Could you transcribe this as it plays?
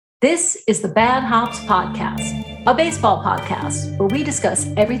This is the Bad Hops Podcast, a baseball podcast where we discuss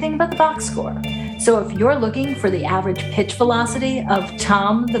everything but the box score. So if you're looking for the average pitch velocity of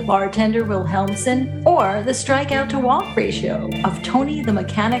Tom the Bartender Wilhelmsen or the strikeout to walk ratio of Tony the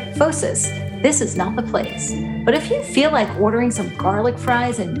Mechanic Fosis, this is not the place. But if you feel like ordering some garlic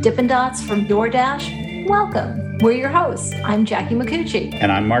fries and Dippin' Dots from DoorDash, welcome. We're your hosts. I'm Jackie McCucci.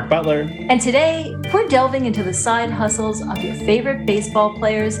 And I'm Mark Butler. And today, we're delving into the side hustles of your favorite baseball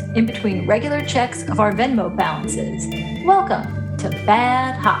players in between regular checks of our Venmo balances. Welcome to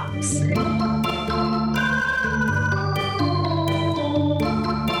Bad Hops.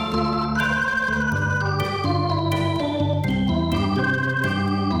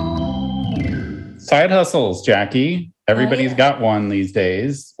 Side hustles, Jackie. Everybody's got one these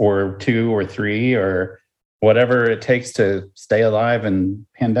days, or two or three, or whatever it takes to stay alive in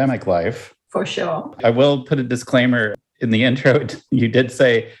pandemic life. For sure. I will put a disclaimer in the intro. You did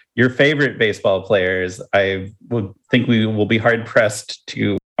say your favorite baseball players. I would think we will be hard pressed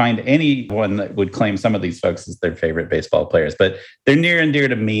to find anyone that would claim some of these folks as their favorite baseball players, but they're near and dear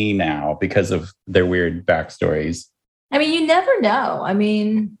to me now because of their weird backstories. I mean, you never know. I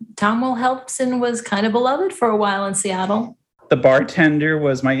mean, Tom Wilhelmsen was kind of beloved for a while in Seattle. The bartender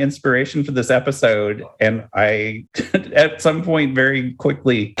was my inspiration for this episode, and I, at some point, very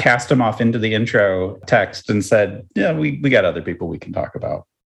quickly cast him off into the intro text and said, yeah, we got other people we can talk about.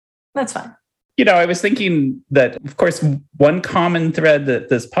 That's fine. You know, I was thinking that, of course, one common thread that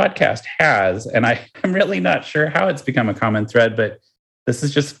this podcast has, and I'm really not sure how it's become a common thread, but this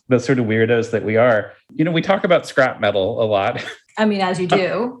is just the sort of weirdos that we are. You know, we talk about scrap metal a lot. I mean, as you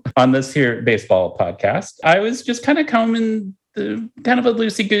do. On this here baseball podcast. I was just kind of combing kind of a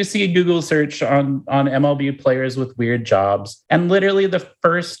loosey-goosey Google search on MLB players with weird jobs. And literally the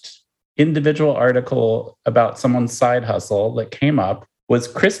first individual article about someone's side hustle that came up was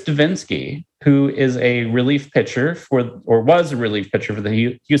Chris Devenski, who is a relief pitcher was a relief pitcher for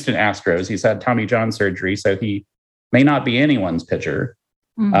the Houston Astros. He's had Tommy John surgery, so he may not be anyone's pitcher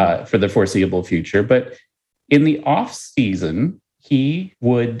for the foreseeable future. But in the off season, he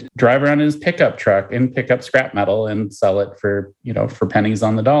would drive around in his pickup truck and pick up scrap metal and sell it for pennies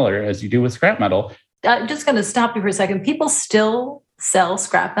on the dollar, as you do with scrap metal. I'm just going to stop you for a second. People still sell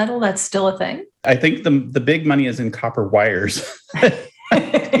scrap metal? That's still a thing? I think the big money is in copper wires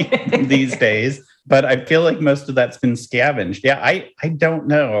these days. But I feel like most of that's been scavenged. Yeah, I don't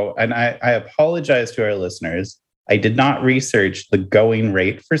know. And I apologize to our listeners. I did not research the going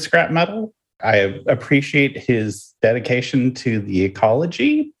rate for scrap metal. I appreciate his dedication to the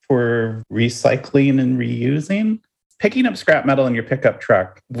ecology for recycling and reusing. Picking up scrap metal in your pickup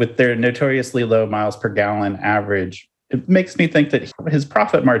truck with their notoriously low miles per gallon average, it makes me think that his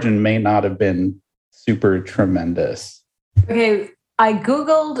profit margin may not have been super tremendous. Okay, I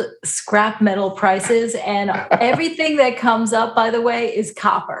Googled scrap metal prices, and everything that comes up, by the way, is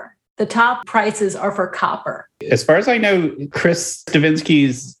copper. The top prices are for copper. As far as I know, Chris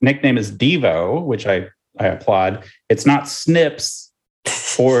Devenski's nickname is Devo, which I applaud. It's not Snips,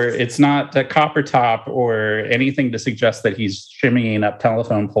 or it's not a Copper Top, or anything to suggest that he's shimmying up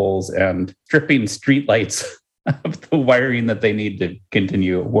telephone poles and stripping streetlights of the wiring that they need to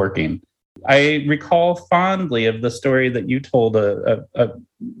continue working. I recall fondly of the story that you told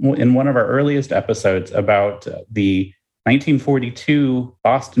in one of our earliest episodes about the 1942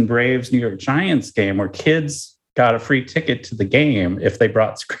 Boston Braves New York Giants game, where kids got a free ticket to the game if they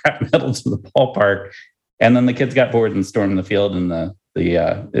brought scrap metal to the ballpark, and then the kids got bored and stormed the field, and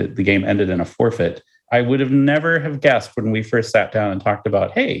the game ended in a forfeit. I would have never have guessed when we first sat down and talked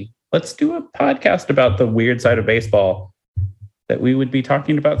about, hey, let's do a podcast about the weird side of baseball, that we would be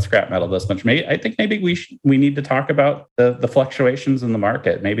talking about scrap metal this much. I think maybe we need to talk about the fluctuations in the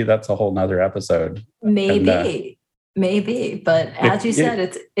market. Maybe that's a whole nother episode. Maybe, but as you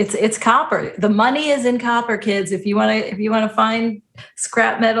said, it's copper. The money is in copper, kids. If you want to find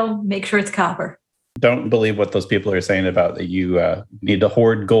scrap metal, make sure it's copper. Don't believe what those people are saying about that you need to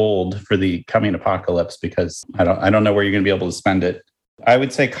hoard gold for the coming apocalypse, because I don't know where you're going to be able to spend it. I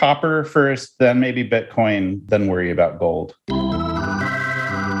would say copper first, then maybe Bitcoin, then worry about gold.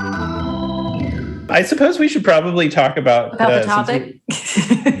 I suppose we should probably talk about the topic.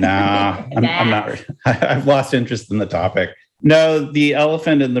 I'm not. I've lost interest in the topic. No, the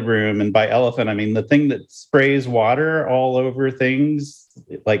elephant in the room, and by elephant, I mean the thing that sprays water all over things,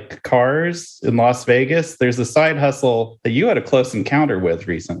 like cars in Las Vegas. There's a side hustle that you had a close encounter with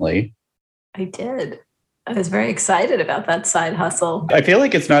recently. I did. I was very excited about that side hustle. I feel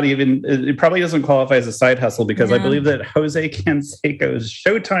like it probably doesn't qualify as a side hustle, because I believe that Jose Canseco's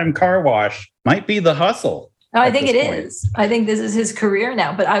Showtime Car Wash might be the hustle. No, I think it is. I think this is his career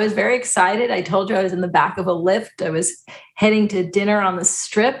now. But I was very excited. I told you I was in the back of a Lyft. I was heading to dinner on the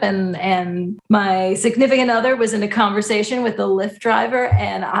Strip, and my significant other was in a conversation with the Lyft driver,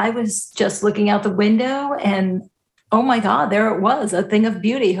 and I was just looking out the window, and oh my God, there it was, a thing of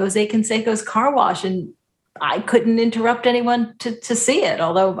beauty, Jose Canseco's car wash, and I couldn't interrupt anyone to see it,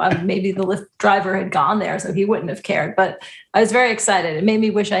 although maybe the Lyft driver had gone there, so he wouldn't have cared. But I was very excited. It made me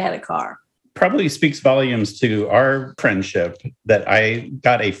wish I had a car. Probably speaks volumes to our friendship that I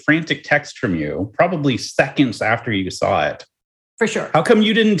got a frantic text from you probably seconds after you saw it. For sure. How come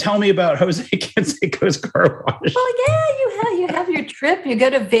you didn't tell me about Jose Canseco's car wash? Well, yeah, you have your trip. You go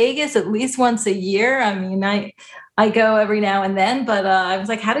to Vegas at least once a year. I mean, I go every now and then, but I was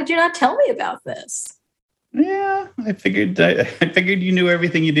like, how did you not tell me about this? Yeah, I figured you knew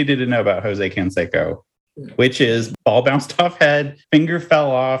everything you needed to know about Jose Canseco, which is ball bounced off head, finger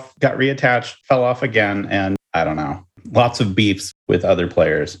fell off, got reattached, fell off again, and I don't know, lots of beefs with other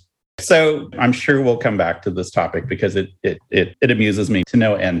players. So I'm sure we'll come back to this topic because it amuses me to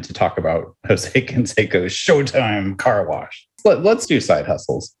no end to talk about Jose Canseco's Showtime car wash. Let's do side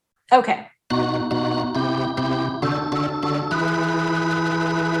hustles. Okay.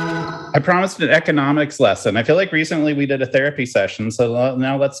 I promised an economics lesson. I feel like recently we did a therapy session. So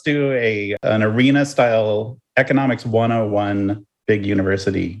now let's do an arena style economics 101 big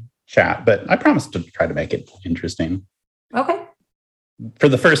university chat. But I promised to try to make it interesting. Okay. For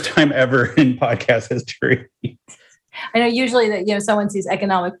the first time ever in podcast history. I know usually that, someone sees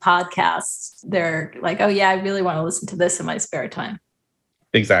economic podcasts, they're like, oh yeah, I really want to listen to this in my spare time.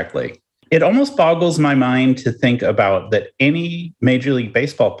 Exactly. It almost boggles my mind to think about that any Major League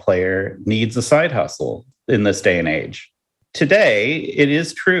Baseball player needs a side hustle in this day and age. Today, it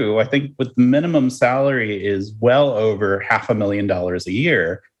is true. I think with minimum salary is well over $500,000 a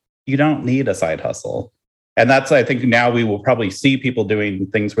year, you don't need a side hustle. And that's, I think now we will probably see people doing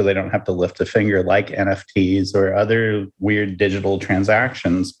things where they don't have to lift a finger like NFTs or other weird digital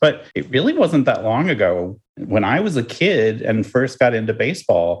transactions. But it really wasn't that long ago when I was a kid and first got into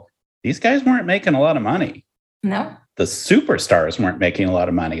baseball. These guys weren't making a lot of money. No. The superstars weren't making a lot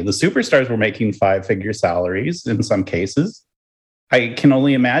of money. The superstars were making 5-figure salaries in some cases. I can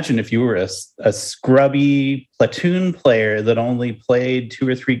only imagine if you were a scrubby platoon player that only played 2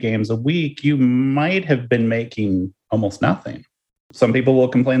 or 3 games a week, you might have been making almost nothing. Some people will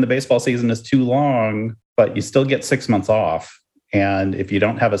complain the baseball season is too long, but you still get 6 months off. And if you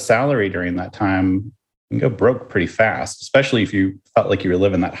don't have a salary during that time, you can go broke pretty fast, especially if you felt like you were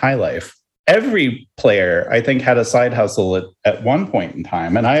living that high life. Every player, I think, had a side hustle at one point in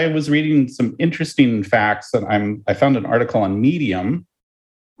time. And I was reading some interesting facts, and I found an article on Medium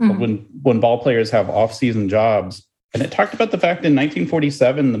when ball players have off-season jobs. And it talked about the fact in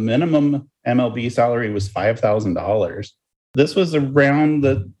 1947, the minimum MLB salary was $5,000. This was around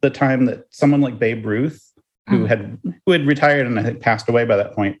the time that someone like Babe Ruth, who had retired and I think passed away by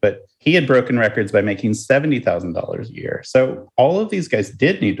that point, but he had broken records by making $70,000 a year. So all of these guys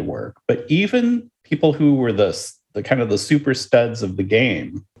did need to work, but even people who were the kind of the super studs of the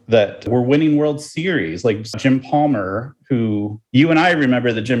game that were winning World Series, like Jim Palmer, who you and I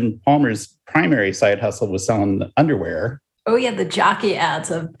remember that Jim Palmer's primary side hustle was selling underwear. Oh yeah, the jockey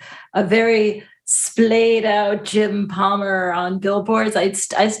ads of a very splayed out Jim Palmer on billboards. I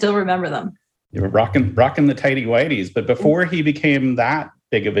still remember them. You were rocking the tighty whities. But before he became that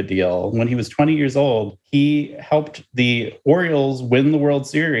big of a deal, when he was 20 years old, he helped the Orioles win the World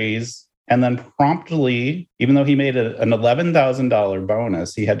Series. And then promptly, even though he made an $11,000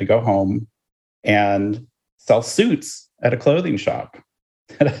 bonus, he had to go home and sell suits at a clothing shop,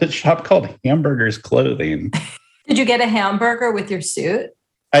 at a shop called Hamburger's Clothing. Did you get a hamburger with your suit?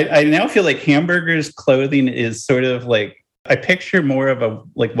 I now feel like Hamburger's Clothing is sort of like, I picture more of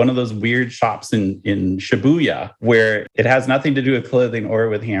one of those weird shops in Shibuya where it has nothing to do with clothing or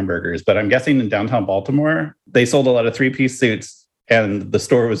with hamburgers. But I'm guessing in downtown Baltimore, they sold a lot of 3-piece suits and the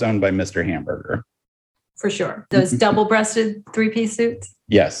store was owned by Mr. Hamburger. For sure. Those double-breasted 3-piece suits?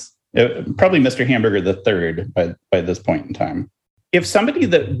 Yes. Probably Mr. Hamburger the third by this point in time. If somebody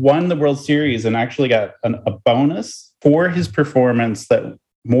that won the World Series and actually got a bonus for his performance that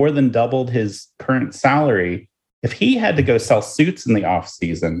more than doubled his current salary, if he had to go sell suits in the off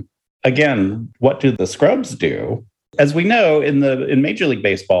season, again, what do the scrubs do? As we know, in Major League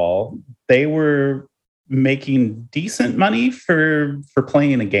Baseball, they were making decent money for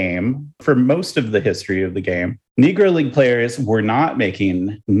playing a game for most of the history of the game. Negro League players were not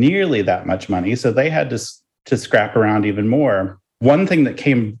making nearly that much money, so they had to scrap around even more. One thing that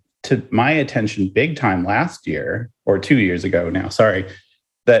came to my attention big time last year, or 2 years ago now, sorry,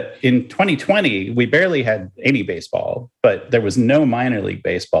 that in 2020, we barely had any baseball, but there was no minor league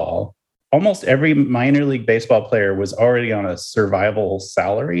baseball. Almost every minor league baseball player was already on a survival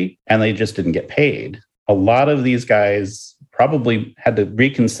salary, and they just didn't get paid. A lot of these guys probably had to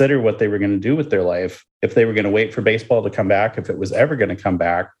reconsider what they were going to do with their life, if they were going to wait for baseball to come back, if it was ever going to come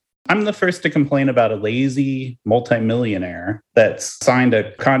back. I'm the first to complain about a lazy multimillionaire that's signed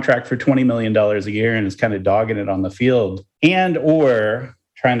a contract for $20 million a year and is kind of dogging it on the field, and or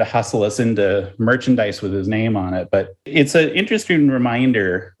trying to hustle us into merchandise with his name on it. But it's an interesting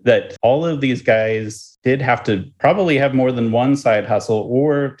reminder that all of these guys did have to probably have more than one side hustle,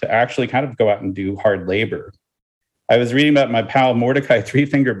 or to actually kind of go out and do hard labor. I was reading about my pal Mordecai Three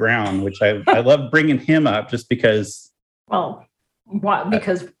Finger Brown, which I love bringing him up just because. Well, why?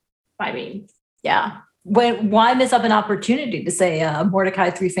 Because, yeah. Why miss up an opportunity to say Mordecai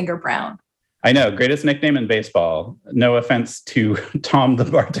Three Finger Brown? I know, greatest nickname in baseball. No offense to Tom the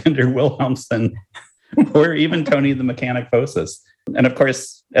Bartender Wilhelmsen or even Tony the Mechanic Fosis. And of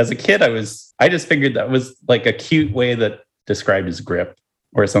course, as a kid, I just figured that was like a cute way that described his grip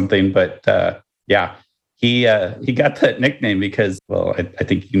or something. But yeah, he got that nickname because, well, I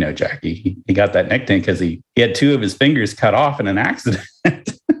think you know, Jackie, he got that nickname because he had two of his fingers cut off in an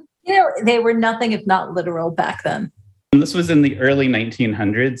accident. They were nothing if not literal back then. And this was in the early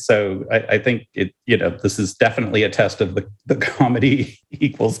 1900s. So I think this is definitely a test of the comedy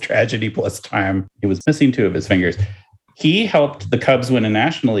equals tragedy plus time. He was missing two of his fingers. He helped the Cubs win a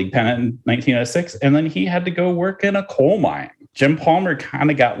National League pennant in 1906, and then he had to go work in a coal mine. Jim Palmer kind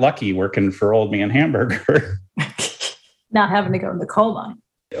of got lucky working for Old Man Hamburger. Not having to go in the coal mine.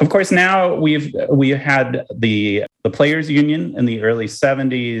 Of course, now we had the Players Union in the early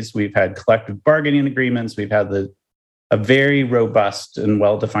 70s. We've had collective bargaining agreements. We've had a very robust and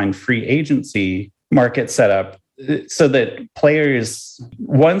well-defined free agency market set up so that players,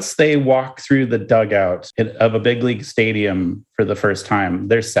 once they walk through the dugout of a big league stadium for the first time,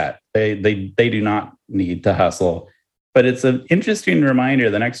 they're set. They do not need to hustle. But it's an interesting reminder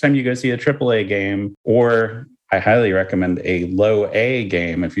the next time you go see a AAA game, or I highly recommend a low A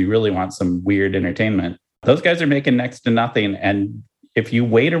game if you really want some weird entertainment. Those guys are making next to nothing, and if you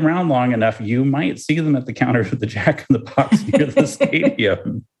wait around long enough, you might see them at the counter of the Jack in the Box near the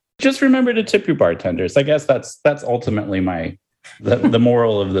stadium. Just remember to tip your bartenders. I guess that's ultimately the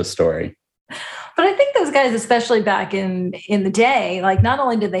moral of the story. But I think those guys, especially back in the day, like not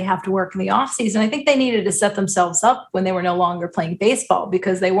only did they have to work in the off season, I think they needed to set themselves up when they were no longer playing baseball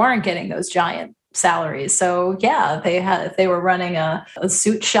because they weren't getting those giant salaries. So yeah, if they were running a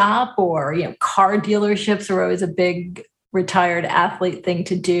suit shop or car dealerships were always a big retired athlete thing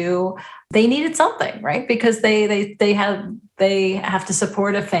to do. They needed something, right? Because they have to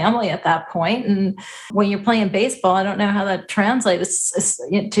support a family at that point. And when you're playing baseball, I don't know how that translates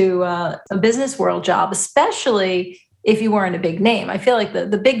into a business world job, especially if you weren't a big name. I feel like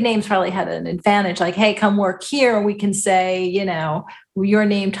the big names probably had an advantage, like, hey, come work here. And we can say, your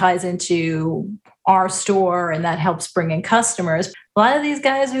name ties into our store and that helps bring in customers. A lot of these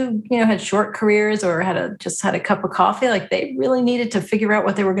guys who, had short careers or just had a cup of coffee, like they really needed to figure out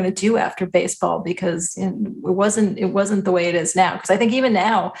what they were going to do after baseball because it wasn't the way it is now. Because I think even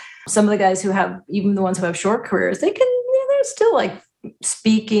now, some of the guys even the ones who have short careers, they can, they're still like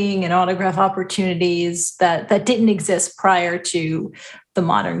speaking and autograph opportunities that didn't exist prior to the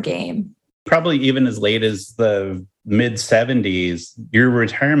modern game. Probably even as late as the mid 70s, your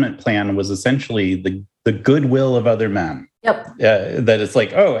retirement plan was essentially the goodwill of other men. Yep. That it's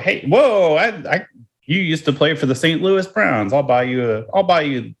like, oh, hey, whoa, you used to play for the St. Louis Browns. I'll buy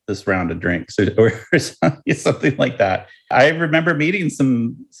you this round of drinks or something like that. I remember meeting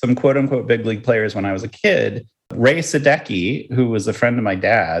some quote unquote big league players when I was a kid. Ray Sadecki, who was a friend of my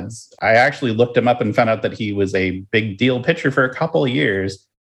dad's, I actually looked him up and found out that he was a big deal pitcher for a couple of years.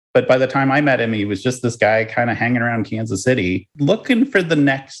 But by the time I met him, he was just this guy kind of hanging around Kansas City looking for the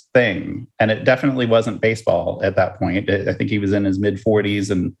next thing. And it definitely wasn't baseball at that point. I think he was in his mid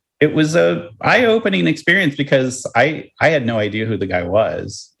 40s. And it was a eye-opening experience because I had no idea who the guy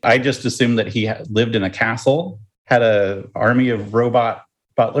was. I just assumed that he lived in a castle, had an army of robot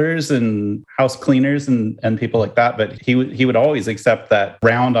butlers and house cleaners and people like that. But he would always accept that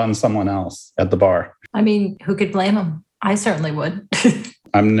round on someone else at the bar. I mean, who could blame him? I certainly would.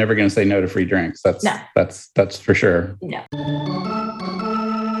 I'm never going to say no to free drinks. That's for sure. No.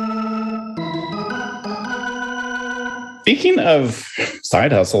 Speaking of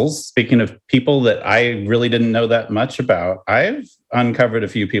side hustles, speaking of people that I really didn't know that much about, I've uncovered a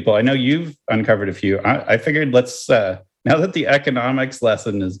few people. I know you've uncovered a few. I figured let's, now that the economics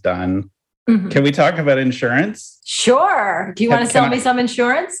lesson is done, Can we talk about insurance? Sure. Do you want to sell me some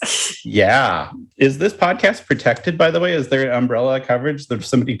insurance? Yeah. Is this podcast protected, by the way? Is there umbrella coverage that if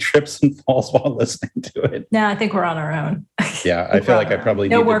somebody trips and falls while listening to it? No, I think we're on our own. Yeah, I feel like I probably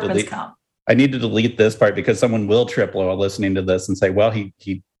need to delete. I need to delete this part because someone will trip while listening to this and say, well,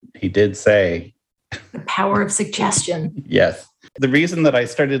 he did say. The power of suggestion. Yes. The reason that I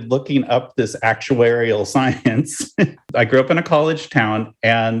started looking up this actuarial science, I grew up in a college town,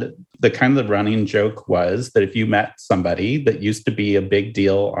 and the kind of the running joke was that if you met somebody that used to be a big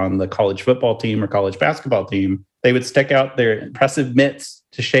deal on the college football team or college basketball team, they would stick out their impressive mitts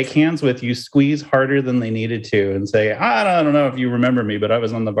to shake hands with you, squeeze harder than they needed to, and say, I don't know if you remember me, but I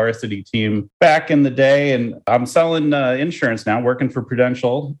was on the varsity team back in the day, and I'm selling insurance now, working for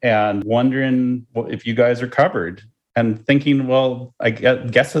Prudential, and wondering if you guys are covered. And thinking, well, I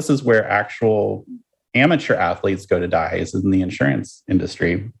guess this is where actual amateur athletes go to die, is in the insurance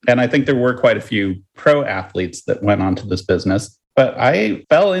industry. And I think there were quite a few pro athletes that went onto this business. But I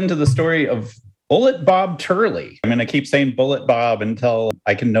fell into the story of Bullet Bob Turley. I mean, I keep saying Bullet Bob until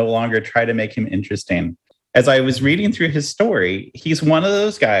I can no longer try to make him interesting. As I was reading through his story, he's one of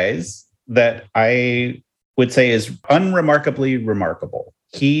those guys that I would say is unremarkably remarkable.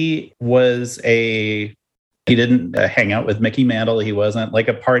 He didn't hang out with Mickey Mantle. He wasn't like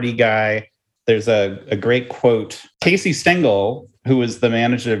a party guy. There's a great quote. Casey Stengel, who was the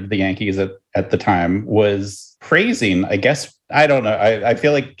manager of the Yankees at the time, was praising, I guess, I don't know. I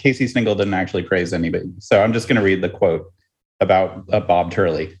feel like Casey Stengel didn't actually praise anybody. So I'm just going to read the quote about Bob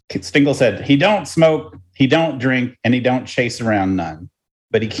Turley. Stengel said, "He don't smoke, he don't drink, and he don't chase around none.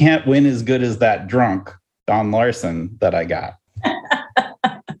 But he can't win as good as that drunk Don Larson that I got."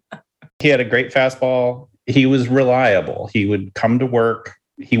 He had a great fastball. He was reliable. He would come to work.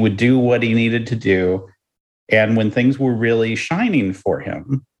 He would do what he needed to do. And when things were really shining for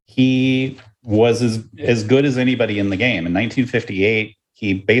him, he was as good as anybody in the game. In 1958,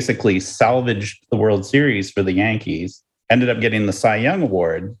 he basically salvaged the World Series for the Yankees, ended up getting the Cy Young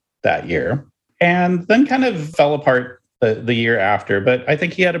Award that year, and then kind of fell apart the year after. But I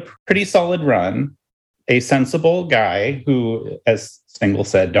think he had a pretty solid run. A sensible guy who, as Stengel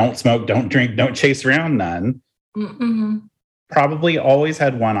said, don't smoke, don't drink, don't chase around none. Mm-hmm. Probably always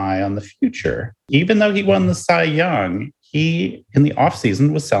had one eye on the future. Even though he won the Cy Young, he, in the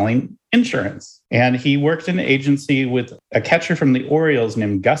offseason, was selling insurance. And he worked in an agency with a catcher from the Orioles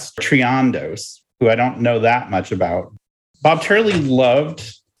named Gus Triandos, who I don't know that much about. Bob Turley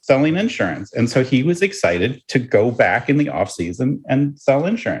loved selling insurance. And so he was excited to go back in the offseason and sell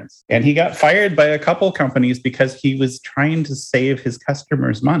insurance. And he got fired by a couple companies because he was trying to save his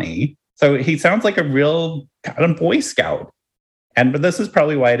customers money. So he sounds like a real kind of Boy Scout. But this is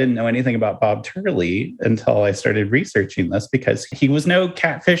probably why I didn't know anything about Bob Turley until I started researching this, because he was no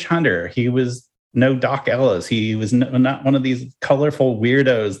catfish hunter. He was no Doc Ellis. He was not one of these colorful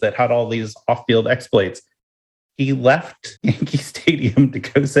weirdos that had all these off-field exploits. He left Yankee Stadium to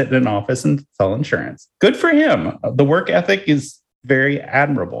go sit in an office and sell insurance. Good for him. The work ethic is very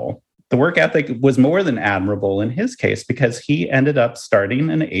admirable. The work ethic was more than admirable in his case because he ended up starting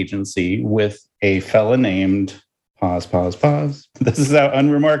an agency with a fella named, pause. This is how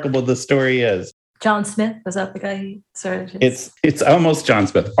unremarkable the story is. John Smith, was that the guy he started? It's almost John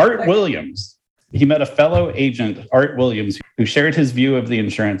Smith. Art Williams. He met a fellow agent, Art Williams, who shared his view of the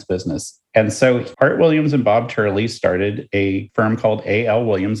insurance business. And so Art Williams and Bob Turley started a firm called A.L.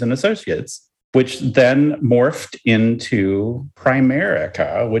 Williams and Associates, which then morphed into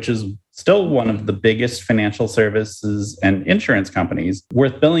Primerica, which is still one of the biggest financial services and insurance companies,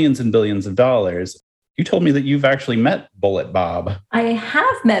 worth billions and billions of dollars. You told me that you've actually met Bullet Bob. I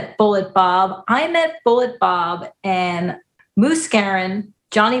have met Bullet Bob. I met Bullet Bob and Moose Guerin,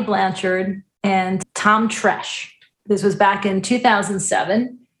 Johnny Blanchard, and Tom Tresh. This was back in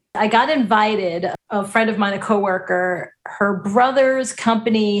 2007. I got invited, a friend of mine, a coworker, her brother's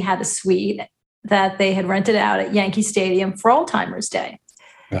company had a suite that they had rented out at Yankee Stadium for Old Timers Day.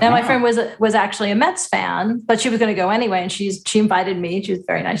 Now, my friend was actually a Mets fan, but she was going to go anyway. And she invited me. She was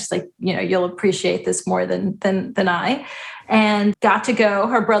very nice. She's like, you'll appreciate this more than I. And got to go.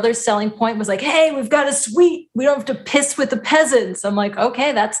 Her brother's selling point was like, hey, we've got a suite. We don't have to piss with the peasants. I'm like,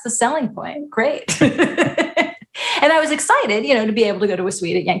 okay, that's the selling point. Great. And I was excited, to be able to go to a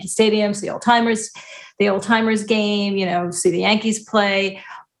suite at Yankee Stadium, see the old timers game, see the Yankees play.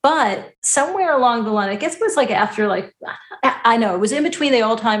 But somewhere along the line, I guess it was like after it was in between the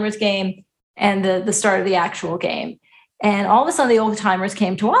old timers game and the start of the actual game. And all of a sudden, the old timers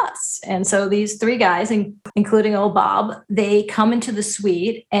came to us. And so these three guys, including old Bob, they come into the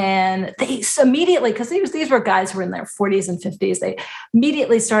suite and they immediately, because these were guys who were in their 40s and 50s, they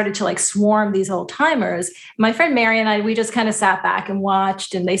immediately started to like swarm these old timers. My friend Mary and I, we just kind of sat back and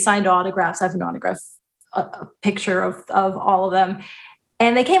watched, and they signed autographs. I have an autograph, a picture of all of them.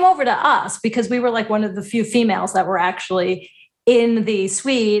 And they came over to us because we were like one of the few females that were actually in the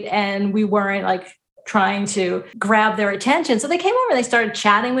suite, and we weren't like trying to grab their attention. So they came over and they started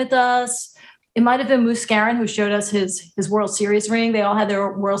chatting with us. It might have been Muscarin who showed us his World Series ring. They all had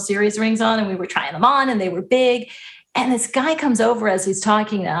their World Series rings on, and we were trying them on, and they were big. And this guy comes over as he's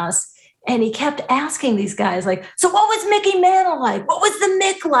talking to us, and he kept asking these guys, like, so what was Mickey Mantle like? What was the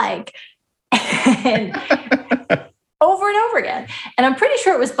Mick like? And over and over again. And I'm pretty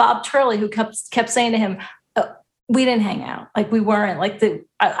sure it was Bob Turley who kept saying to him, we didn't hang out. Like we weren't like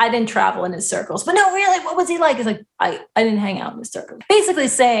I didn't travel in his circles, but no, really, what was he like? It's like, I didn't hang out in his circles. Basically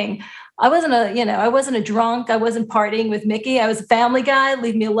saying I wasn't a drunk. I wasn't partying with Mickey. I was a family guy.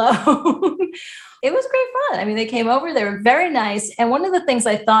 Leave me alone. It was great fun. I mean, they came over, they were very nice. And one of the things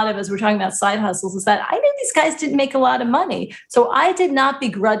I thought of as we're talking about side hustles is that I knew these guys didn't make a lot of money. So I did not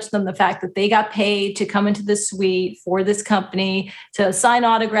begrudge them the fact that they got paid to come into the suite for this company to sign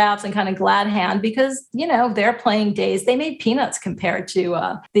autographs and kind of glad hand because, they're playing days. They made peanuts compared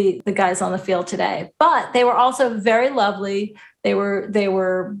to the guys on the field today. But they were also very lovely. They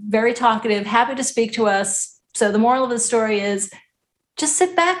were very talkative, happy to speak to us. So the moral of the story is, just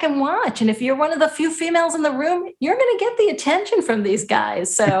sit back and watch. And if you're one of the few females in the room, you're going to get the attention from these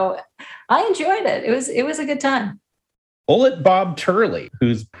guys. So I enjoyed it. It was a good time. Bullet Bob Turley,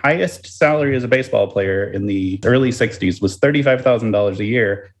 whose highest salary as a baseball player in the early 60s was $35,000 a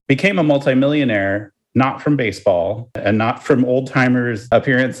year, became a multimillionaire, not from baseball and not from old timers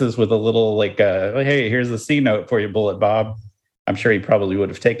appearances with a little like, hey, here's a C note for you, Bullet Bob. I'm sure he probably would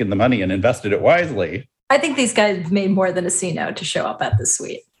have taken the money and invested it wisely. I think these guys made more than a C note to show up at the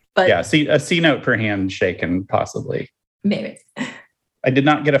suite. But yeah, a C note per hand shaken, possibly. Maybe. I did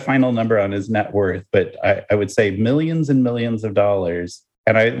not get a final number on his net worth, but I would say millions and millions of dollars.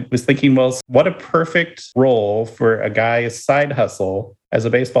 And I was thinking, well, what a perfect role for a guy's side hustle as a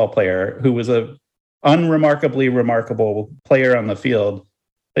baseball player who was a unremarkably remarkable player on the field,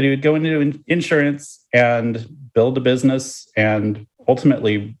 that he would go into insurance and build a business and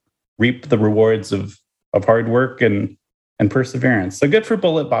ultimately reap the rewards of hard work and perseverance. So good for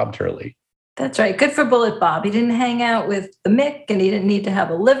Bullet Bob Turley. That's right. Good for Bullet Bob. He didn't hang out with the Mick, and he didn't need to have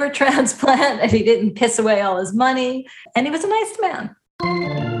a liver transplant, and he didn't piss away all his money. And he was a nice man.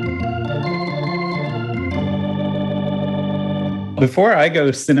 Before I go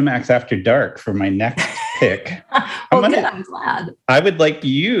Cinemax After Dark for my next pick, I'm glad. I would like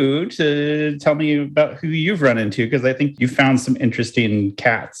you to tell me about who you've run into, because I think you found some interesting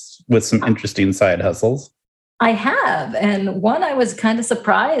cats with some interesting side hustles. I have. And one I was kind of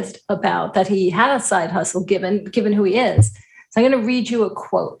surprised about that he had a side hustle given who he is. So I'm going to read you a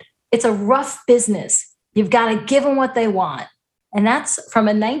quote. It's a rough business. You've got to give them what they want. And that's from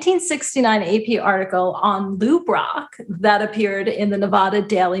a 1969 AP article on Lou Brock that appeared in the Nevada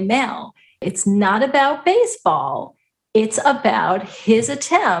Daily Mail. It's not about baseball. It's about his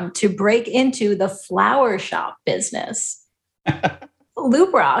attempt to break into the flower shop business. Lou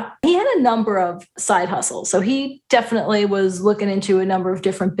Brock, he had a number of side hustles. So he definitely was looking into a number of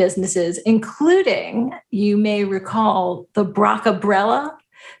different businesses, including, you may recall, the Brock umbrella,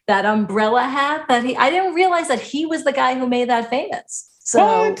 that umbrella hat that I didn't realize that he was the guy who made that famous.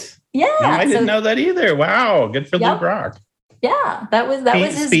 So, what? Yeah. No, I didn't know that either. Wow. Good for Lou Brock. Yeah, that was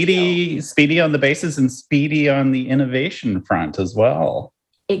his speedy on the bases and speedy on the innovation front as well.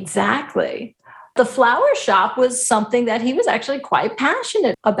 Exactly. The flower shop was something that he was actually quite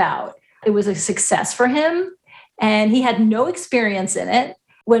passionate about. It was a success for him, and he had no experience in it.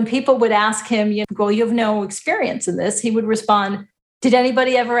 When people would ask him, you have no experience in this, he would respond, did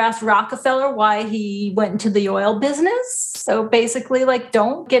anybody ever ask Rockefeller why he went into the oil business? So basically,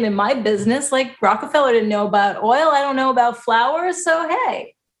 don't get in my business. Rockefeller didn't know about oil. I don't know about flowers. So,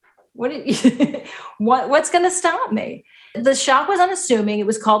 hey, what's going to stop me? The shop was unassuming. It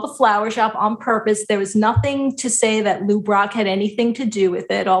was called the Flower Shop on purpose. There was nothing to say that Lou Brock had anything to do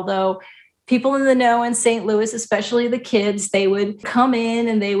with it, although people in the know in St. Louis, especially the kids, they would come in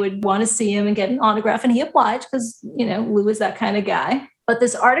and they would want to see him and get an autograph, and he obliged because, Lou is that kind of guy. But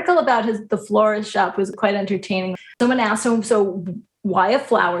this article about the florist shop was quite entertaining. Someone asked him, so why a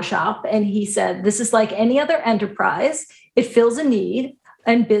flower shop? And he said, this is like any other enterprise. It fills a need,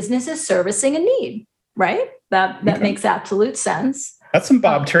 and business is servicing a need, right? That makes absolute sense. That's some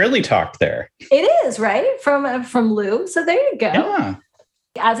Bob Turley talk there. It is, right? From Lou. So there you go. Yeah.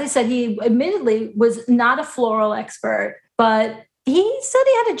 As I said, he admittedly was not a floral expert, but he said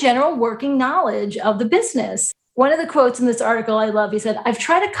he had a general working knowledge of the business. One of the quotes in this article I love, he said, "I've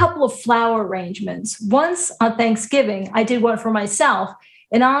tried a couple of flower arrangements. Once on Thanksgiving, I did one for myself.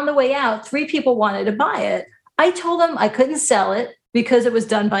 And on the way out, 3 people wanted to buy it. I told them I couldn't sell it because it was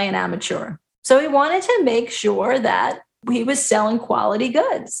done by an amateur." So he wanted to make sure that he was selling quality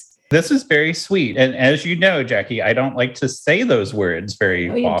goods. This is very sweet. And as you know, Jackie, I don't like to say those words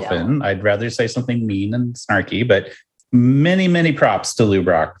very often. Don't. I'd rather say something mean and snarky, but many, many props to Lou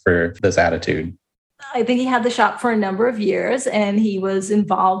Brock for this attitude. I think he had the shop for a number of years and he was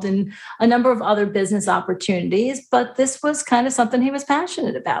involved in a number of other business opportunities, but this was kind of something he was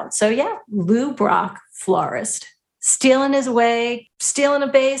passionate about. So yeah, Lou Brock, florist, stealing his way, stealing a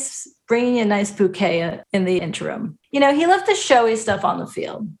base, bringing a nice bouquet in the interim. You know, he left the showy stuff on the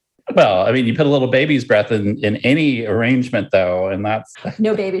field. Well, I mean, you put a little baby's breath in any arrangement, though, and that's...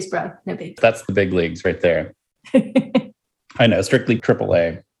 No baby's breath, no baby. That's the big leagues right there. I know, strictly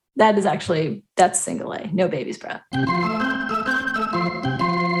AAA. That's single A, no baby's breath.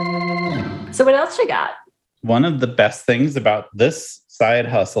 So what else you got? One of the best things about this side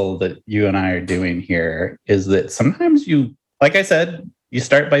hustle that you and I are doing here is that sometimes you, like I said, you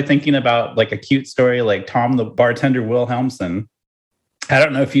start by thinking about like a cute story like Tom the Bartender Wilhelmsen. I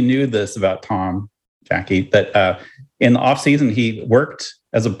don't know if you knew this about Tom, Jackie, that in the off season, he worked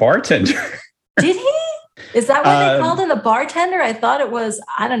as a bartender. Did he? Is that why they called him the bartender? I thought it was,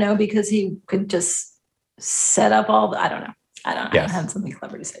 I don't know, because he could just set up all the, I don't know. Yes. I have something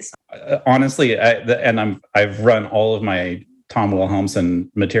clever to say. Honestly, I've run all of my Tom Wilhelmsen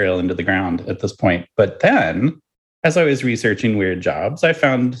material into the ground at this point. But then, as I was researching weird jobs, I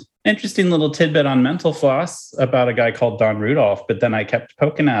found an interesting little tidbit on Mental Floss about a guy called Don Rudolph. But then I kept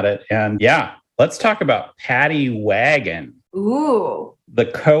poking at it. And yeah, let's talk about Paddy Wagon. Ooh. The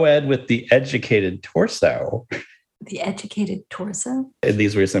co-ed with the educated torso. The educated torso?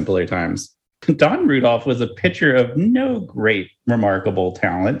 These were simpler times. Don Rudolph was a pitcher of no great, remarkable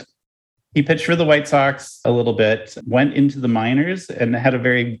talent. He pitched for the White Sox a little bit, went into the minors, and had a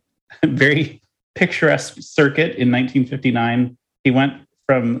very, very picturesque circuit in 1959. He went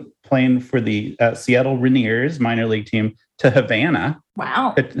from playing for the Seattle Rainiers minor league team to Havana.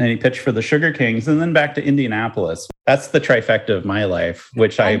 Wow. And he pitched for the Sugar Kings and then back to Indianapolis. That's the trifecta of my life,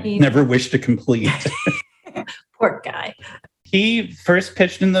 which I never wish to complete. Poor guy. He first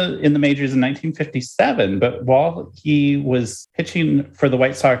pitched in the majors in 1957, but while he was pitching for the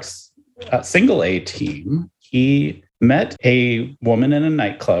White Sox single A team, he met a woman in a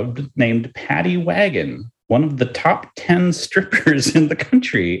nightclub named Paddy Wagon, one of the top 10 strippers in the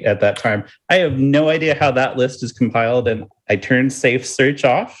country at that time. I have no idea how that list is compiled, and I turned Safe Search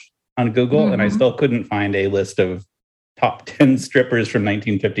off on Google, and I still couldn't find a list of top 10 strippers from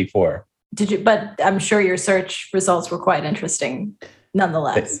 1954. Did you? But I'm sure your search results were quite interesting,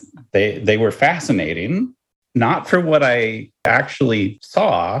 nonetheless. They were fascinating, not for what I actually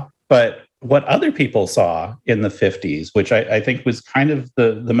saw, but what other people saw in the 50s, which I think was kind of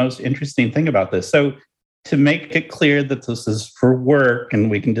the most interesting thing about this. So to make it clear that this is for work and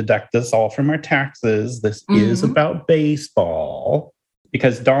we can deduct this all from our taxes, this is about baseball.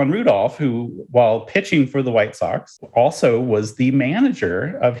 Because Don Rudolph, who, while pitching for the White Sox, also was the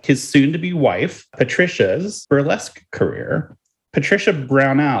manager of his soon-to-be wife, Patricia's burlesque career. Patricia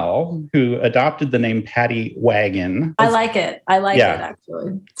Brownell, who adopted the name Paddy Wagon. I like it. I like it,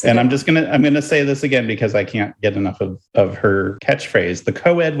 actually. And I'm gonna say this again because I can't get enough of her catchphrase, the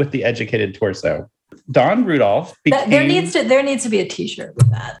co-ed with the educated torso. Don Rudolph became... There needs to be a t-shirt with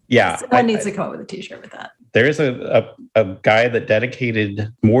that. Yeah. Someone needs to come up with a t-shirt with that. There's a guy that dedicated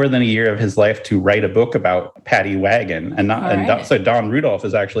more than a year of his life to write a book about Paddy Wagon. So Don Rudolph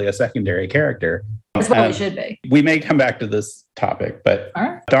is actually a secondary character. That's what he should be. We may come back to this topic, but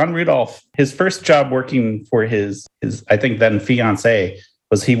Don Rudolph, his first job working for his I think then fiancée,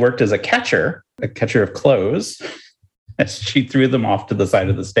 was he worked as a catcher of clothes, as she threw them off to the side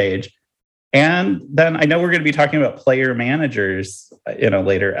of the stage. And then I know we're going to be talking about player managers in a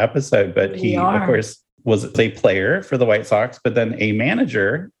later episode, but he, of course, was a player for the White Sox, but then a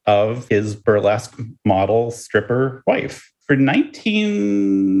manager of his burlesque model stripper wife. For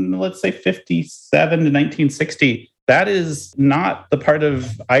 57 to 1960, that is not the part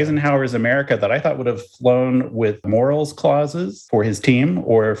of Eisenhower's America that I thought would have flown with morals clauses for his team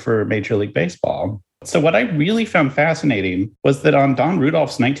or for Major League Baseball. So what I really found fascinating was that on Don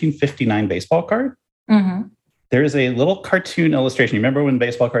Rudolph's 1959 baseball card, there's a little cartoon illustration. You remember when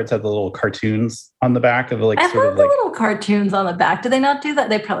baseball cards had the little cartoons on the back of the I love the little cartoons on the back. Do they not do that?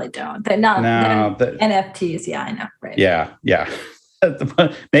 They probably don't. They're not. No, NFTs. Yeah, I know. Right. Yeah.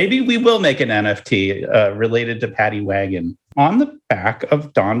 Maybe we will make an NFT related to Paddy Wagon. On the back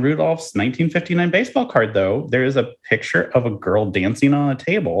of Don Rudolph's 1959 baseball card, though, there is a picture of a girl dancing on a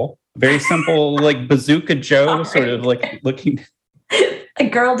table. Very simple, like Bazooka Joe, sort of like looking. A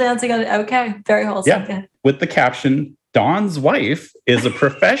girl dancing on it. Okay. Very wholesome. Yeah. With the caption, Don's wife is a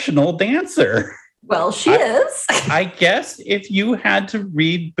professional dancer. Well, she is. I guess if you had to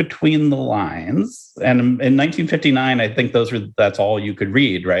read between the lines, and in 1959, I think that's all you could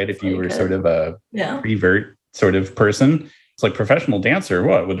read, right? If you were sort of a revert sort of person. It's like professional dancer.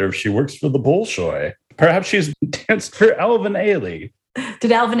 What? I wonder if she works for the Bolshoi. Perhaps she's danced for Alvin Ailey.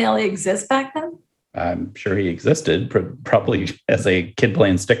 Did Alvin Ailey exist back then? I'm sure he existed, probably as a kid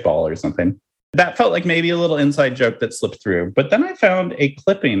playing stickball or something. That felt like maybe a little inside joke that slipped through. But then I found a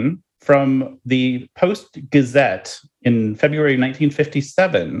clipping from the Post-Gazette in February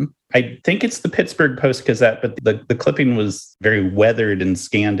 1957. I think it's the Pittsburgh Post-Gazette, but the clipping was very weathered and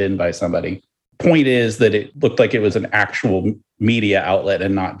scanned in by somebody. Point is that it looked like it was an actual media outlet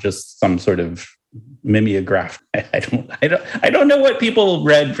and not just some sort of mimeograph. I don't know what people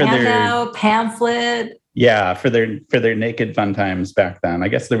read for their pamphlet. Yeah, for their naked fun times back then. I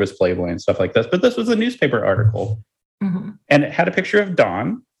guess there was Playboy and stuff like this, but this was a newspaper article. Mm-hmm. And it had a picture of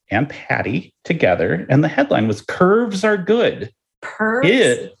Don and Paddy together, and the headline was "Curves are good."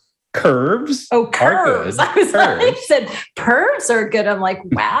 Curves. Oh, curves. Are good. I said pervs are good. I'm like,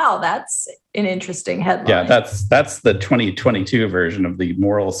 wow, that's an interesting headline. Yeah, that's the 2022 version of the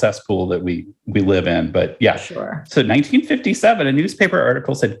moral cesspool that we live in. But yeah, sure. So 1957, a newspaper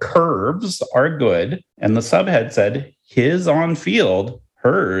article said curves are good, and the subhead said his on field,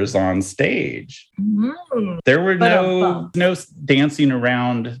 hers on stage. Mm-hmm. There were no dancing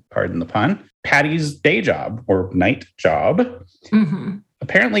around, pardon the pun, Paddy's day job or night job. Mm-hmm.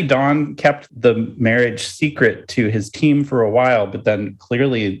 Apparently, Don kept the marriage secret to his team for a while, but then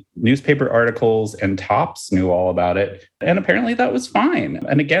clearly newspaper articles and Tops knew all about it. And apparently that was fine.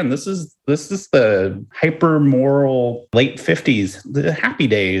 And again, this is the hyper-moral late 50s, the happy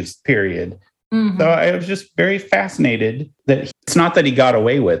days period. Mm-hmm. So I was just very fascinated that it's not that he got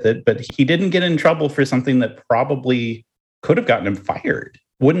away with it, but he didn't get in trouble for something that probably could have gotten him fired.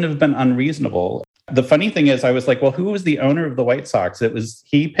 Wouldn't have been unreasonable. The funny thing is, I was like, well, who was the owner of the White Sox?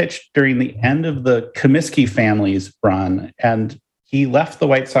 He pitched during the end of the Comiskey family's run, and he left the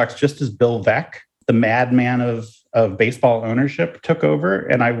White Sox just as Bill Veeck, the madman of baseball ownership, took over.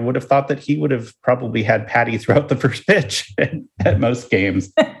 And I would have thought that he would have probably had Paddy throughout the first pitch at most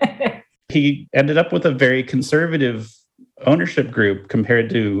games. He ended up with a very conservative ownership group compared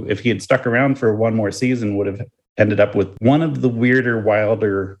to if he had stuck around for one more season, would have ended up with one of the weirder,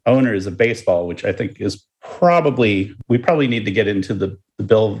 wilder owners of baseball, which I think is we probably need to get into the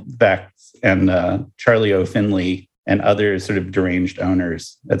Bill Veeck and Charlie O. Finley and other sort of deranged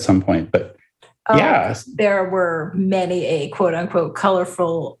owners at some point. But yeah. There were many a quote unquote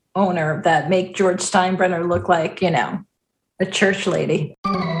colorful owner that make George Steinbrenner look like, a church lady.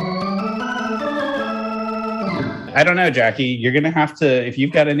 I don't know, Jackie. You're going to have to, if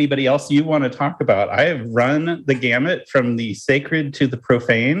you've got anybody else you want to talk about. I have run the gamut from the sacred to the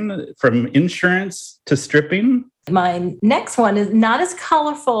profane, from insurance to stripping. My next one is not as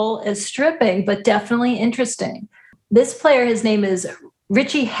colorful as stripping, but definitely interesting. This player, his name is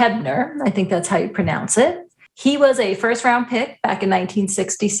Richie Hebner. I think that's how you pronounce it. He was a first-round pick back in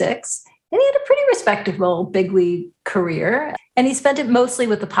 1966, and he had a pretty respectable big league career, and he spent it mostly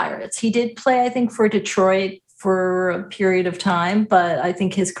with the Pirates. He did play, I think, for Detroit for a period of time, but I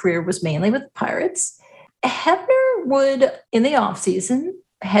think his career was mainly with the Pirates. Hebner would, in the offseason,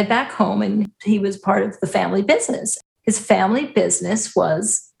 head back home, and he was part of the family business. His family business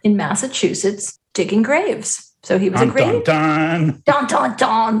was in Massachusetts, digging graves. So he was a grave.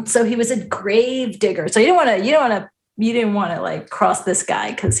 So he was a grave digger. So you didn't want to like cross this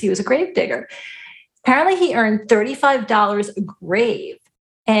guy because he was a grave digger. Apparently, he earned $35 a grave,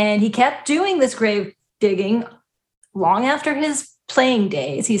 and he kept doing this grave digging long after his playing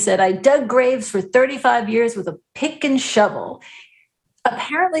days. He said, I dug graves for 35 years with a pick and shovel.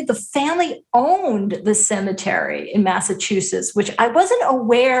 Apparently, the family owned the cemetery in Massachusetts, which I wasn't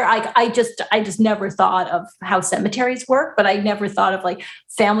aware. I just never thought of how cemeteries work, but I never thought of like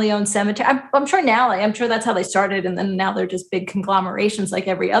family-owned cemetery. I'm sure now, I'm sure that's how they started, and then now they're just big conglomerations like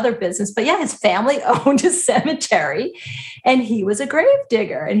every other business. But yeah, his family owned a cemetery, and he was a grave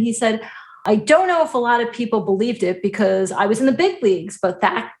digger. And he said, I don't know if a lot of people believed it because I was in the big leagues, but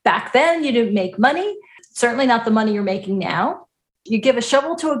back then you didn't make money. certainly not the money you're making now. You give a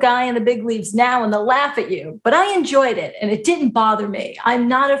shovel to a guy in the big leagues now and they'll laugh at you, but I enjoyed it and it didn't bother me. I'm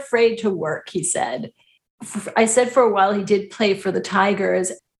not afraid to work, he said. I said for a while he did play for the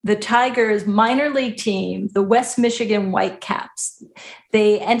Tigers. The Tigers minor league team, the West Michigan Whitecaps,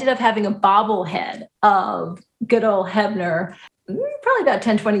 they ended up having a bobblehead of good old Hebner probably about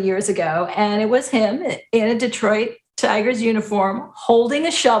 10, 20 years ago. And it was him in a Detroit Tigers uniform holding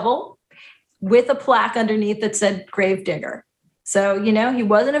a shovel with a plaque underneath that said Gravedigger. So, you know, he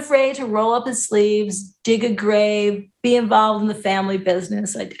wasn't afraid to roll up his sleeves, dig a grave, be involved in the family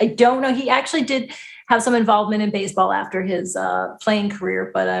business. I don't know. He actually did have some involvement in baseball after his playing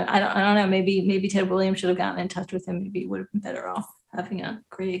career, but I don't know. Maybe Ted Williams should have gotten in touch with him. Maybe he would have been better off having a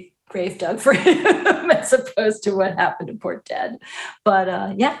grave dug for him as opposed to what happened to poor Ted.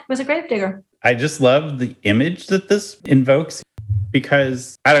 But yeah, it was a grave digger. I just love the image that this invokes.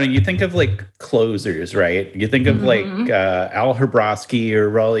 Because, I don't know, you think of like closers, right? You think of like Al Hrabosky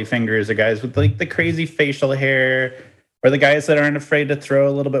or Rollie Fingers or guys with like the crazy facial hair or the guys that aren't afraid to throw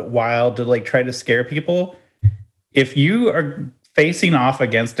a little bit wild to like try to scare people. If you are facing off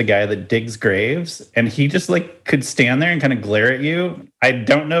against a guy that digs graves and he just like could stand there and kind of glare at you, I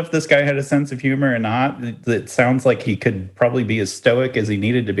don't know if this guy had a sense of humor or not. It sounds like he could probably be as stoic as he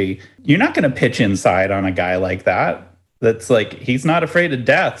needed to be. You're not going to pitch inside on a guy like that. That's like, he's not afraid of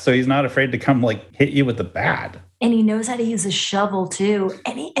death, so he's not afraid to come like hit you with the bat. And he knows how to use a shovel too.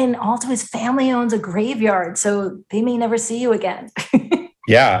 And also his family owns a graveyard, so they may never see you again.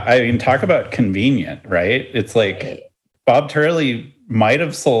 Yeah, I mean, talk about convenient, right? It's like Bob Turley might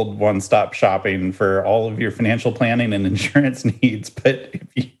have sold one-stop shopping for all of your financial planning and insurance needs, but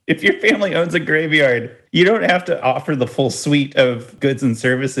if your family owns a graveyard, you don't have to offer the full suite of goods and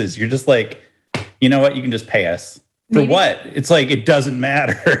services. You're just like, you know what? You can just pay us. For what? It's like, it doesn't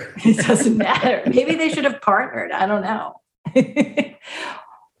matter. It doesn't matter. Maybe they should have partnered. I don't know.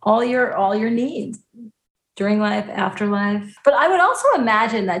 all your needs during life, afterlife. But I would also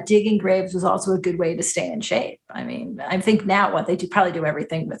imagine that digging graves was also a good way to stay in shape. I mean, I think now what they do, probably do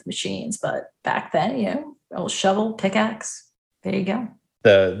everything with machines, but back then, you know, old shovel, pickaxe, there you go.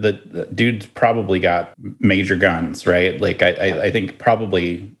 The dude's probably got major guns, right? Like I think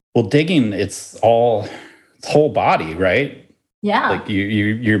probably, well, digging, it's whole body, right? Yeah. Like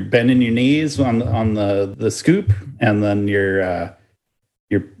you're bending your knees on the scoop, and then you're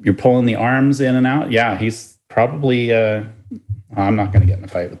pulling the arms in and out. Yeah, he's probably I'm not going to get in a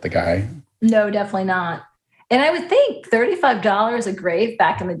fight with the guy. No, definitely not. And I would think $35 a grave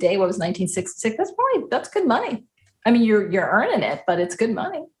back in the day, what was 1966? That's good money. I mean, you're earning it, but it's good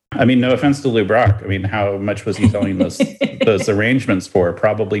money. I mean, no offense to Lou Brock. I mean, how much was he selling those arrangements for?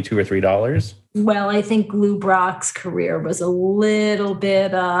 Probably $2 or $3. Well, I think Lou Brock's career was a little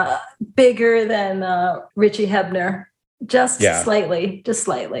bit bigger than Richie Hebner. Just slightly.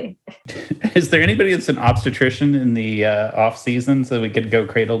 Is there anybody that's an obstetrician in the off season so we could go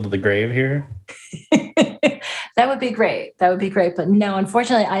cradle to the grave here? That would be great. But no,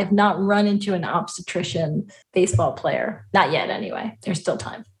 unfortunately, I have not run into an obstetrician baseball player. Not yet, anyway. There's still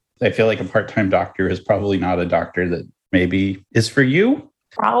time. I feel like a part-time doctor is probably not a doctor that maybe is for you.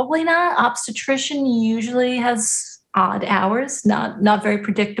 Probably not. Obstetrician usually has odd hours, not very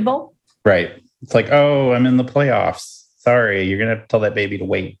predictable. Right. It's like, oh, I'm in the playoffs. Sorry, you're gonna have to tell that baby to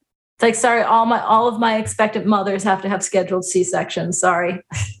wait. It's like, sorry, all of my expectant mothers have to have scheduled C-sections. Sorry.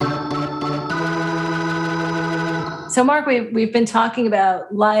 So, Mark, we've been talking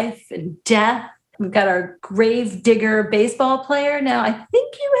about life and death. We've got our grave digger baseball player. Now, I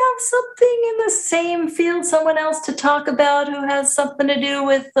think you have something in the same field, someone else to talk about who has something to do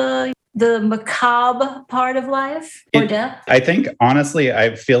with the macabre part of life or death. I think, honestly,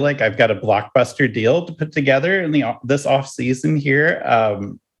 I feel like I've got a blockbuster deal to put together in this off season here.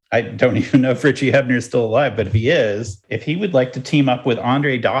 I don't even know if Richie Hebner is still alive, but if he would like to team up with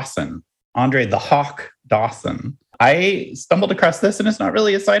Andre Dawson, Andre the Hawk Dawson. I stumbled across this, and it's not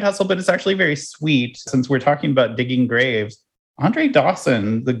really a side hustle, but it's actually very sweet. Since we're talking about digging graves, Andre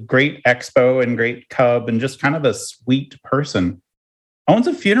Dawson, the great Expo and great Cub, and just kind of a sweet person, owns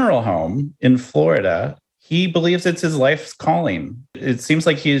a funeral home in Florida. He believes it's his life's calling. It seems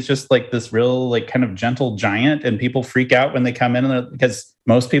like he's just like this real, like kind of gentle giant, and people freak out when they come in because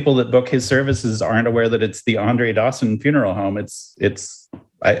most people that book his services aren't aware that it's the Andre Dawson funeral home.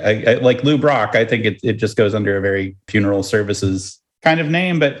 I like Lou Brock. I think it just goes under a very funeral services kind of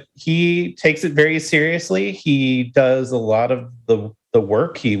name, but he takes it very seriously. He does a lot of the the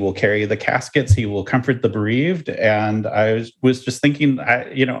work. He will carry the caskets. He will comfort the bereaved. And I was just thinking,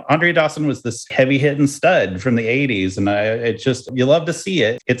 Andre Dawson was this heavy hitting stud from the 80s. And you love to see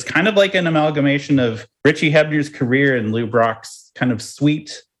it. It's kind of like an amalgamation of Richie Hebner's career and Lou Brock's kind of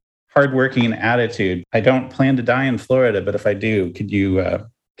sweet, hardworking attitude. I don't plan to die in Florida, but if I do, could you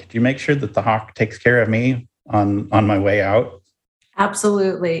make sure that the Hawk takes care of me on my way out?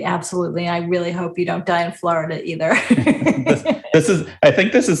 Absolutely. Absolutely. I really hope you don't die in Florida either. I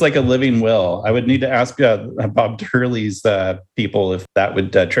think this is like a living will. I would need to ask Bob Turley's people if that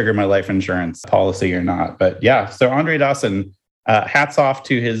would trigger my life insurance policy or not. But yeah, so Andre Dawson, hats off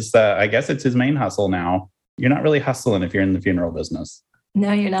to his, I guess it's his main hustle now. You're not really hustling if you're in the funeral business.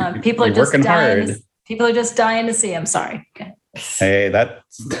 No, you're not. People are just dying. People are just dying to see him. Sorry. Okay. Hey, that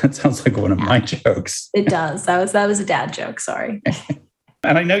sounds like one of my jokes. It does. That was a dad joke. Sorry.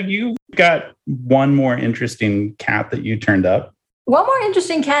 And I know you got one more interesting cat that you turned up. One more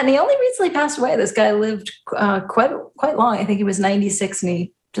interesting cat, and he only recently passed away. This guy lived quite long. I think he was 96, and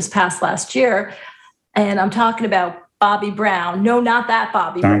he just passed last year. And I'm talking about Bobby Brown. No, not that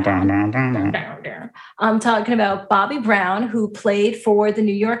Bobby Brown. I'm talking about Bobby Brown, who played for the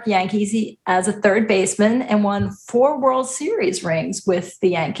New York Yankees as a third baseman and won 4 World Series rings with the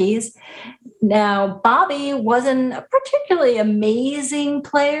Yankees. Now, Bobby wasn't a particularly amazing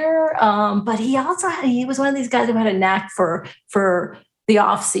player, but he was one of these guys who had a knack for the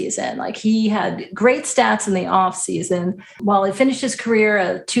off season. Like, he had great stats in the off season. While he finished his career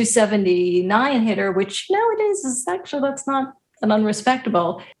a 279 hitter, which nowadays is actually, that's not an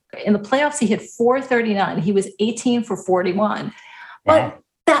unrespectable. In the playoffs, he hit 439. He was 18 for 41. Wow. But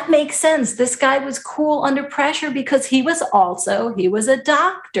that makes sense. This guy was cool under pressure because he was a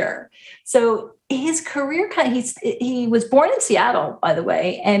doctor. So his career he was born in Seattle, by the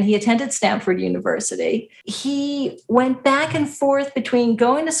way, and he attended Stanford University. He went back and forth between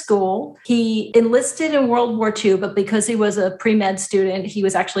going to school. He enlisted in World War II, but because he was a pre-med student, he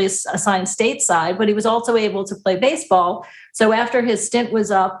was actually assigned stateside, but he was also able to play baseball. So after his stint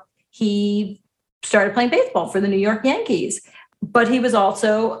was up, he started playing baseball for the New York Yankees. But he was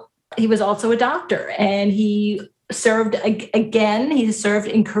also a doctor, and he served again. He served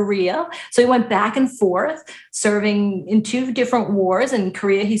in Korea. So he went back and forth, serving in 2 different wars. In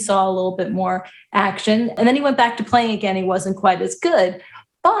Korea, he saw a little bit more action. And then he went back to playing again. He wasn't quite as good.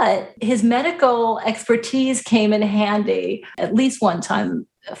 But his medical expertise came in handy at least one time,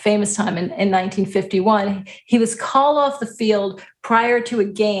 a famous time in 1951. He was called off the field prior to a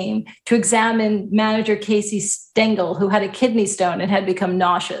game to examine manager Casey Stengel, who had a kidney stone and had become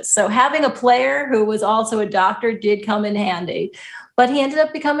nauseous. So having a player who was also a doctor did come in handy. But he ended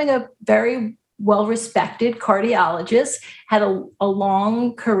up becoming a very well-respected cardiologist, had a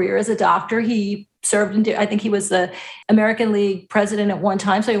long career as a doctor. He served I think he was the American League president at one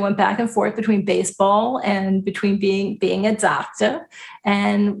time. So he went back and forth between baseball and between being a doctor,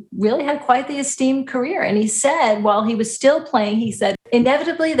 and really had quite the esteemed career. And he said, while he was still playing, he said,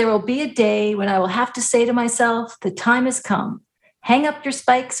 "Inevitably, there will be a day when I will have to say to myself, the time has come. Hang up your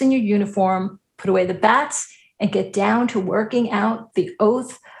spikes and your uniform, put away the bats, and get down to working out the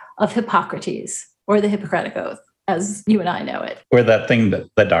oath of Hippocrates," or the Hippocratic Oath, as you and I know it. Or that thing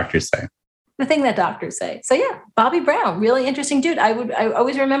that doctors say. The thing that doctors say. So yeah, Bobby Brown, really interesting dude. I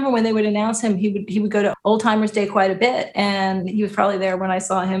always remember when they would announce him, he would go to Old Timers Day quite a bit. And he was probably there when I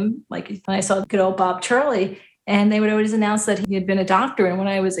saw him, like when I saw good old Bob Turley. And they would always announce that he had been a doctor. And when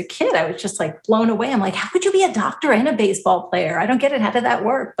I was a kid, I was just like blown away. I'm like, how could you be a doctor and a baseball player? I don't get it. How did that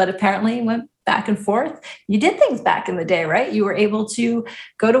work? But apparently it went back and forth. You did things back in the day, right? You were able to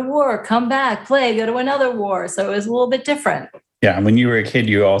go to war, come back, play, go to another war. So it was a little bit different. Yeah, when you were a kid,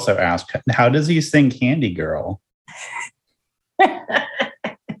 you also asked, how does he sing Candy Girl?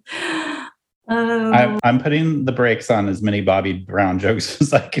 I'm putting the brakes on as many Bobby Brown jokes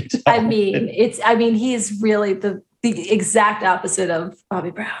as I can tell. I mean, he's really the exact opposite of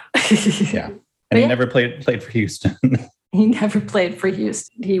Bobby Brown. Yeah. And he never played for Houston. He never played for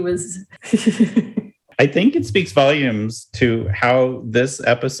Houston. He was... I think it speaks volumes to how this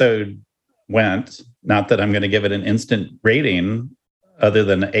episode went. Not that I'm going to give it an instant rating other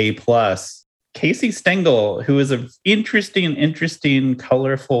than A+. Casey Stengel, who is an interesting,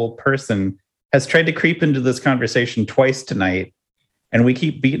 colorful person, has tried to creep into this conversation twice tonight. And we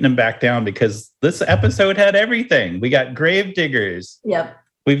keep beating him back down because this episode had everything. We got grave diggers. Yep.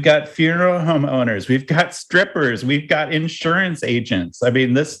 We've got funeral home owners. We've got strippers. We've got insurance agents. I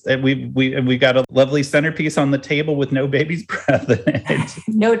mean, we got a lovely centerpiece on the table with no baby's breath in it.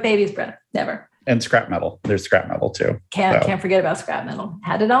 No baby's breath. Never. And scrap metal. There's scrap metal too. Can't forget about scrap metal.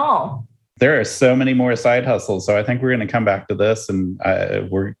 Had it all. There are so many more side hustles. So I think we're going to come back to this, and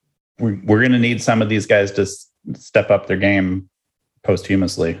we're going to need some of these guys to step up their game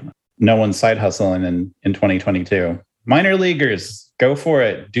posthumously. No one's side hustling in 2022. Minor leaguers, go for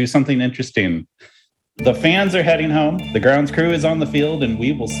it. Do something interesting. The fans are heading home. The grounds crew is on the field, and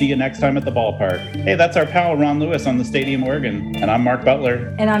we will see you next time at the ballpark. Hey, that's our pal Ron Lewis on the Stadium Organ. And I'm Mark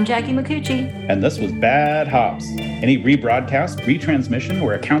Butler. And I'm Jackie McCucci. And this was Bad Hops. Any rebroadcast, retransmission,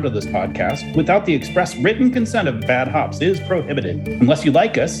 or account of this podcast without the express written consent of Bad Hops is prohibited. Unless you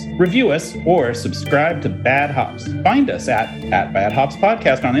like us, review us, or subscribe to Bad Hops. Find us at Bad Hops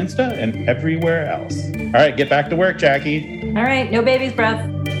Podcast on Insta and everywhere else. All right, get back to work, Jackie. All right, no baby's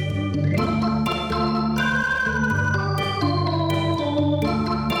breath.